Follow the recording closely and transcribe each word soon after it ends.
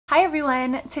Hi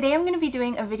everyone! Today I'm going to be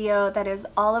doing a video that is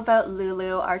all about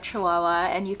Lulu, our Chihuahua,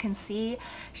 and you can see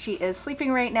she is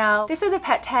sleeping right now. This is a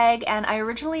pet tag and I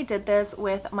originally did this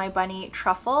with my bunny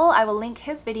Truffle. I will link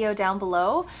his video down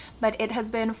below, but it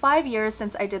has been 5 years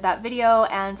since I did that video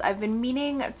and I've been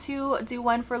meaning to do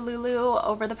one for Lulu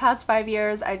over the past 5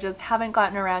 years. I just haven't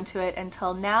gotten around to it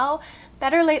until now.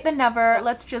 Better late than never.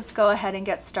 Let's just go ahead and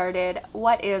get started.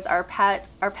 What is our pet?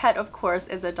 Our pet, of course,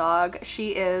 is a dog.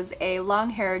 She is a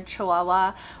long-haired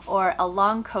Chihuahua or a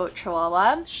long coat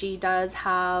Chihuahua. She does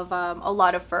have a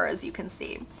lot of fur, as you can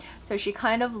see. So she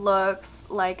kind of looks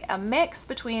like a mix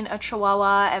between a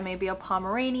Chihuahua and maybe a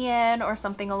Pomeranian or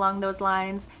something along those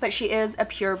lines, but she is a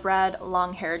purebred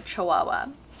long-haired Chihuahua.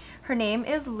 Her name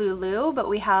is Lulu, but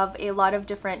we have a lot of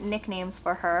different nicknames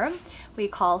for her. We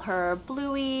call her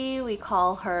Bluey, we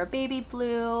call her Baby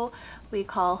Blue, we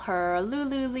call her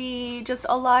Lulu, just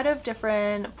a lot of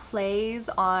different plays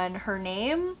on her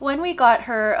name. When we got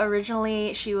her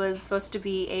originally, she was supposed to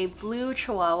be a blue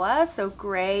Chihuahua, so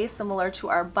gray, similar to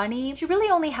our bunny. She really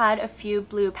only had a few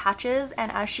blue patches,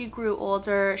 and as she grew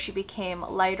older, she became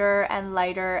lighter and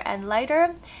lighter and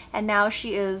lighter, and now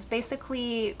she is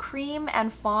basically cream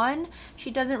and fawn.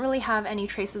 She doesn't really have any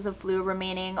traces of blue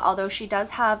remaining, although she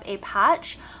does have a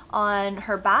patch on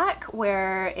her back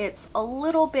where it's a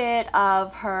little bit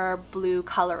of her blue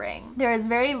coloring. There is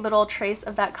very little trace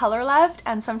of that color left,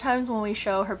 and sometimes when we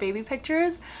show her baby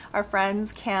pictures, our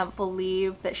friends can't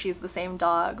believe that she's the same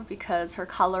dog because her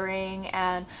coloring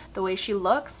and the way she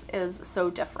looks is so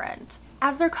different.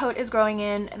 As their coat is growing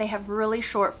in, they have really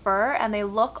short fur and they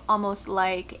look almost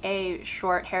like a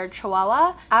short-haired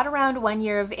Chihuahua. At around 1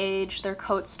 year of age, their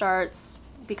coat starts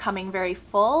becoming very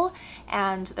full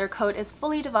and their coat is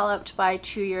fully developed by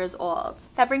 2 years old.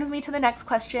 That brings me to the next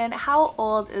question. How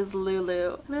old is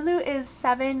Lulu? Lulu is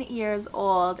 7 years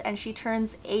old and she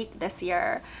turns 8 this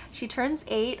year. She turns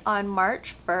 8 on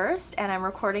March 1st and I'm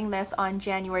recording this on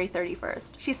January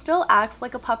 31st. She still acts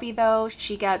like a puppy though.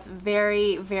 She gets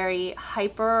very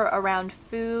hyper around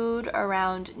food,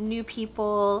 around new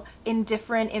people, in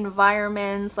different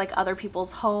environments like other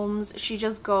people's homes. She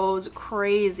just goes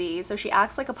crazy. So she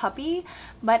acts like a puppy,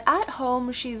 but at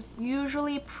home she's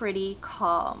usually pretty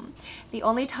calm. The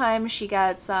only time she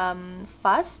gets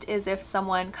fussed is if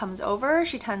someone comes over.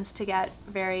 She tends to get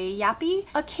very yappy.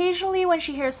 Occasionally when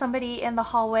she hears somebody in the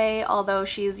hallway, although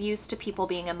she's used to people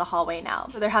being in the hallway now.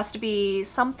 So there has to be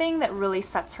something that really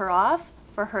sets her off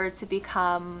for her to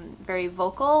become very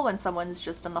vocal when someone's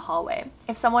just in the hallway.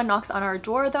 If someone knocks on our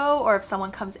door though, or if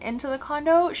someone comes into the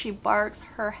condo, she barks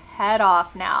her head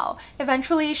off now.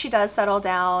 Eventually she does settle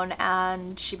down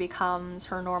and she becomes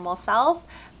her normal self,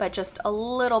 but just a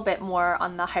little bit more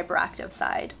on the hyperactive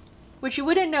side. Which you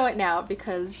wouldn't know it now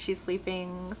because she's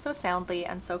sleeping so soundly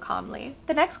and so calmly.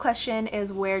 The next question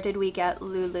is, where did we get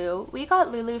Lulu? We got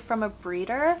Lulu from a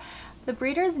breeder. The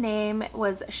breeder's name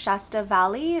was Shasta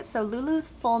Valley, so Lulu's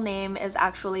full name is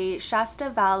actually Shasta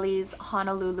Valley's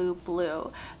Honolulu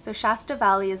Blue. So Shasta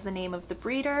Valley is the name of the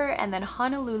breeder, and then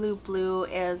Honolulu Blue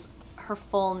is her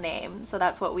full name, so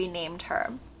that's what we named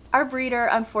her. Our breeder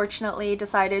unfortunately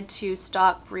decided to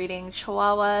stop breeding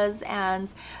Chihuahuas, and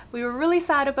we were really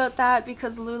sad about that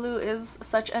because Lulu is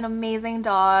such an amazing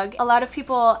dog. A lot of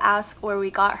people ask where we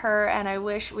got her and I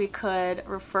wish we could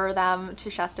refer them to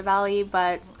Shasta Valley,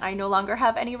 but I no longer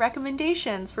have any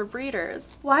recommendations for breeders.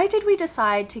 Why did we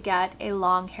decide to get a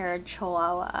long-haired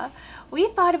Chihuahua? We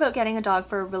thought about getting a dog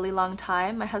for a really long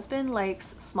time. My husband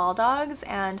likes small dogs,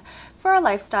 and for our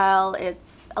lifestyle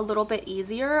it's a little bit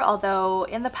easier, although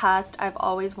in the past I've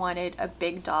always wanted a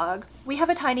big dog. We have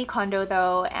a tiny condo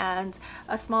though, and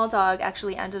a small dog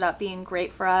actually ended up being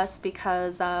great for us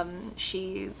because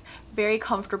she's very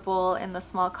comfortable in the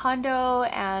small condo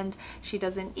and she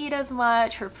doesn't eat as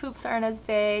much, her poops aren't as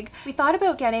big. We thought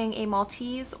about getting a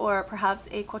Maltese or perhaps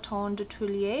a Coton de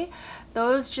Tuileries.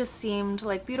 Those just seemed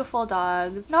like beautiful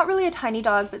dogs. Not really a tiny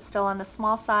dog, but still on the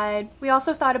small side. We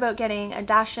also thought about getting a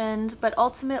Dachshund, but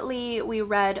ultimately we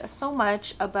read so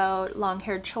much about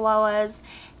long-haired Chihuahuas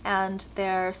and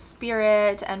their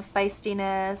spirit and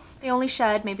feistiness. They only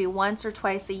shed maybe once or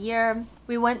twice a year.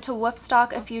 We went to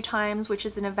Woofstock a few times, which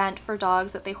is an event for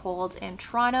dogs that they hold in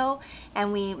Toronto,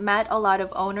 and we met a lot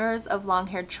of owners of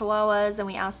long-haired Chihuahuas and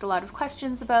we asked a lot of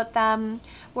questions about them.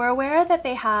 We're aware that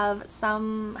they have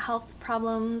some health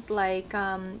problems, like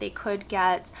they could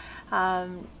get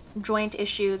joint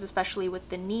issues, especially with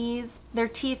the knees. Their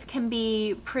teeth can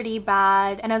be pretty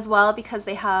bad, and as well because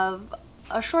they have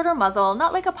a shorter muzzle,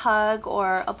 not like a pug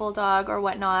or a bulldog or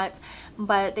whatnot,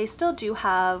 but they still do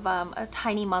have a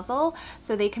tiny muzzle,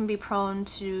 so they can be prone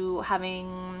to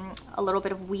having a little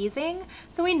bit of wheezing.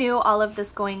 So we knew all of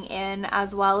this going in,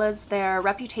 as well as their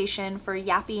reputation for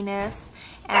yappiness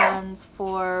and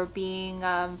for being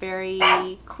very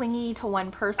clingy to one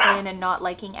person and not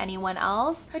liking anyone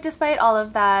else. But despite all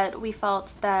of that, we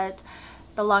felt that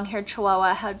the long-haired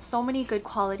Chihuahua had so many good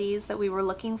qualities that we were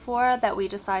looking for that we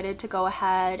decided to go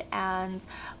ahead and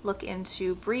look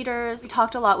into breeders. We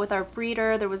talked a lot with our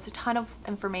breeder. There was a ton of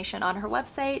information on her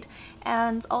website,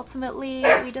 and ultimately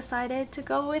we decided to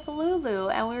go with Lulu,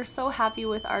 and we were so happy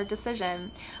with our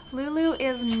decision. Lulu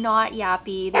is not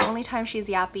yappy. The only time she's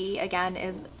yappy, again,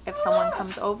 is if someone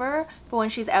comes over. But when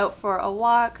she's out for a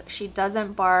walk, she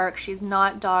doesn't bark. She's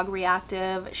not dog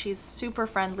reactive. She's super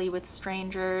friendly with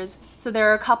strangers. So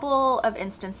there are a couple of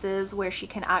instances where she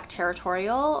can act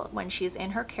territorial when she's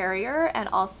in her carrier and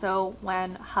also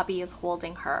when hubby is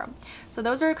holding her. So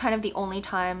those are kind of the only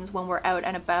times when we're out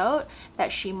and about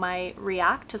that she might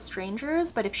react to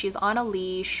strangers. But if she's on a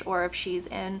leash or if she's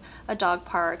in a dog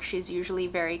park, she's usually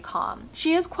very calm.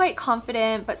 She is quite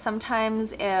confident, but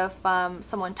sometimes if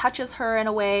someone touches her in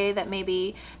a way that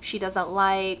maybe she doesn't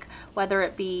like, whether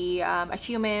it be a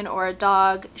human or a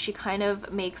dog, she kind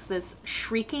of makes this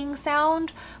shrieking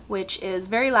sound, which is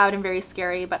very loud and very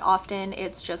scary, but often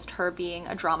it's just her being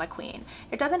a drama queen.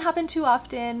 It doesn't happen too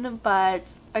often,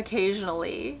 but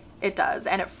occasionally it does,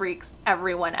 and it freaks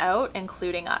everyone out,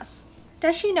 including us.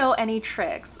 Does she know any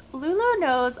tricks? Lulu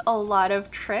knows a lot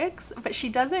of tricks, but she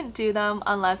doesn't do them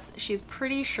unless she's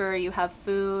pretty sure you have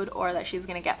food or that she's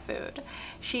gonna get food.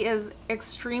 She is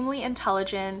extremely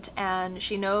intelligent, and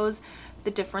she knows the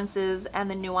differences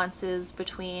and the nuances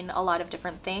between a lot of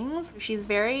different things. She's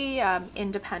very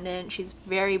independent. She's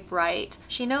very bright.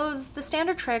 She knows the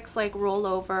standard tricks like roll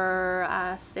over,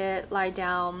 sit, lie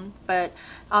down, but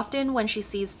often when she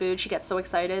sees food, she gets so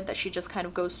excited that she just kind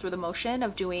of goes through the motion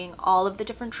of doing all of the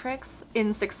different tricks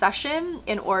in succession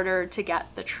in order to get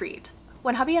the treat.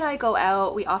 When hubby and I go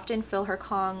out, we often fill her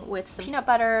Kong with some peanut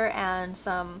butter and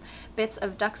some bits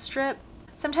of duck strip.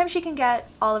 Sometimes she can get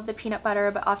all of the peanut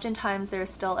butter, but oftentimes there's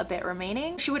still a bit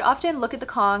remaining. She would often look at the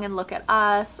Kong and look at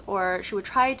us, or she would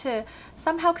try to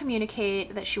somehow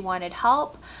communicate that she wanted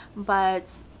help, but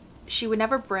she would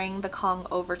never bring the Kong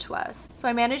over to us. So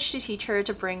I managed to teach her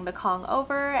to bring the Kong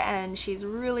over, and she's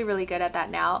really, really good at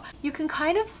that now. You can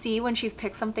kind of see when she's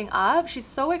picked something up, she's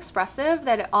so expressive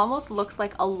that it almost looks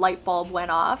like a light bulb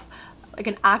went off, like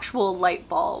an actual light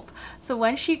bulb. So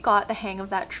when she got the hang of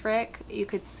that trick, you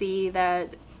could see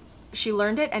that she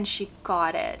learned it and she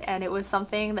got it, and it was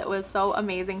something that was so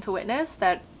amazing to witness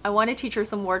that I want to teach her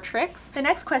some more tricks. The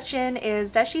next question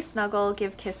is, does she snuggle,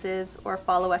 give kisses, or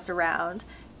follow us around?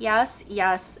 Yes,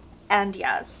 yes, and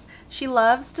yes. She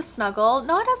loves to snuggle,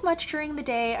 not as much during the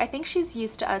day. I think she's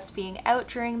used to us being out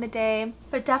during the day,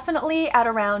 but definitely at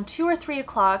around 2 or 3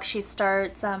 o'clock, she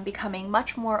starts becoming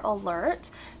much more alert.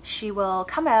 She will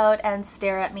come out and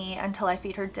stare at me until I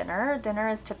feed her dinner. Dinner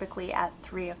is typically at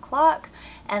 3 o'clock,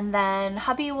 and then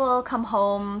hubby will come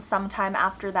home sometime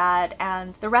after that,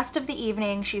 and the rest of the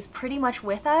evening she's pretty much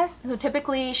with us. So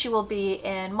typically she will be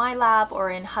in my lap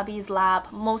or in hubby's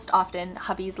lap, most often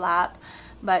hubby's lap.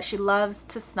 But she loves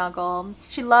to snuggle.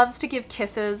 She loves to give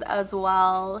kisses as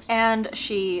well. And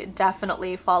she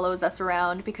definitely follows us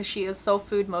around because she is so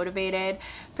food motivated,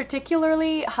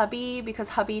 particularly hubby, because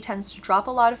hubby tends to drop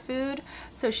a lot of food.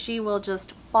 So she will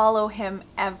just follow him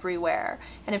everywhere.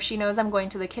 And if she knows I'm going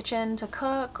to the kitchen to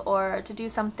cook or to do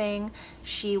something,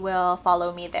 she will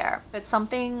follow me there. If it's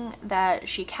something that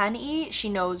she can eat, she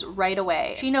knows right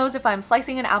away. She knows if I'm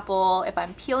slicing an apple, if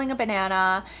I'm peeling a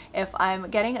banana, if I'm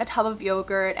getting a tub of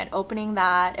yogurt and opening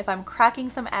that, if I'm cracking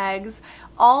some eggs,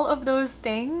 all of those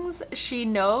things she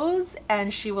knows,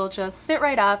 and she will just sit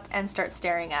right up and start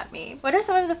staring at me. What are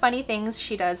some of the funny things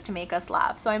she does to make us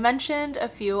laugh? So I mentioned a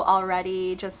few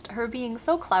already, just her being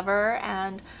so clever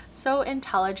and so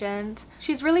intelligent.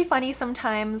 She's really funny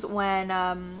sometimes when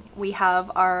we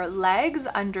have our legs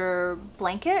under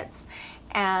blankets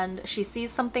and she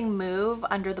sees something move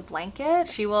under the blanket.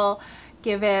 She will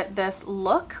give it this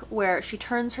look where she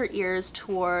turns her ears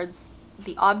towards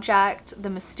the object,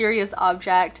 the mysterious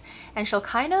object, and she'll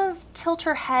kind of tilt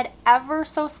her head ever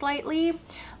so slightly.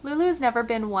 Lulu's never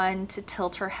been one to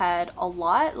tilt her head a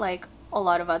lot, like a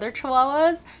lot of other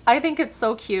Chihuahuas. I think it's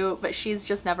so cute, but she's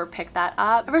just never picked that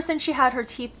up. Ever since she had her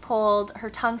teeth pulled, her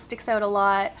tongue sticks out a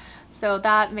lot, so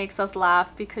that makes us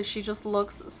laugh because she just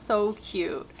looks so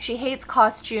cute. She hates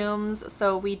costumes,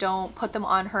 so we don't put them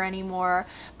on her anymore,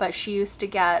 but she used to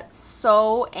get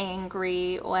so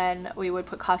angry when we would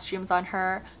put costumes on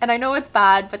her. And I know it's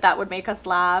bad, but that would make us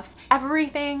laugh.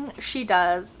 Everything she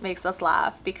does makes us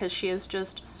laugh because she is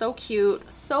just so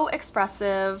cute, so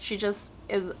expressive. She just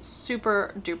is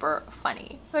super duper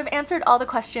funny. So I've answered all the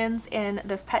questions in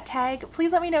this pet tag.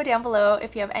 Please let me know down below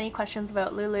if you have any questions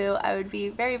about Lulu. I would be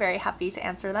very, very happy to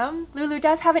answer them. Lulu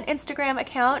does have an Instagram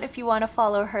account if you want to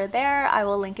follow her there. I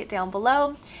will link it down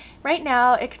below. Right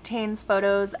now it contains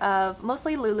photos of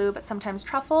mostly Lulu, but sometimes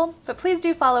Truffle. But please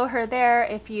do follow her there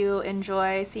if you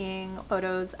enjoy seeing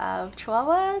photos of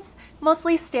Chihuahuas.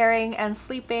 Mostly staring and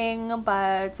sleeping,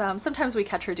 but sometimes we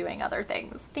catch her doing other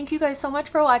things. Thank you guys so much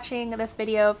for watching this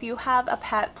video. If you have a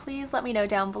pet, please let me know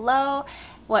down below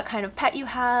what kind of pet you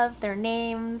have, their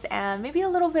names, and maybe a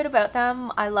little bit about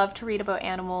them. I love to read about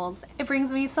animals. It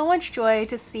brings me so much joy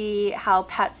to see how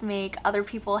pets make other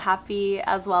people happy,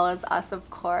 as well as us, of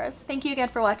course. Thank you again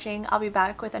for watching. I'll be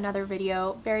back with another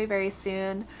video very, very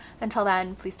soon. Until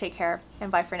then, please take care,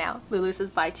 and bye for now. Lulu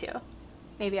says bye too.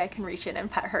 Maybe I can reach in and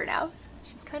pet her now.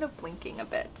 She's kind of blinking a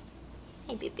bit.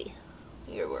 Hey, baby.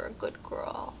 You were a good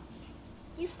girl.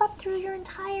 You slept through your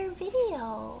entire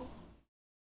video.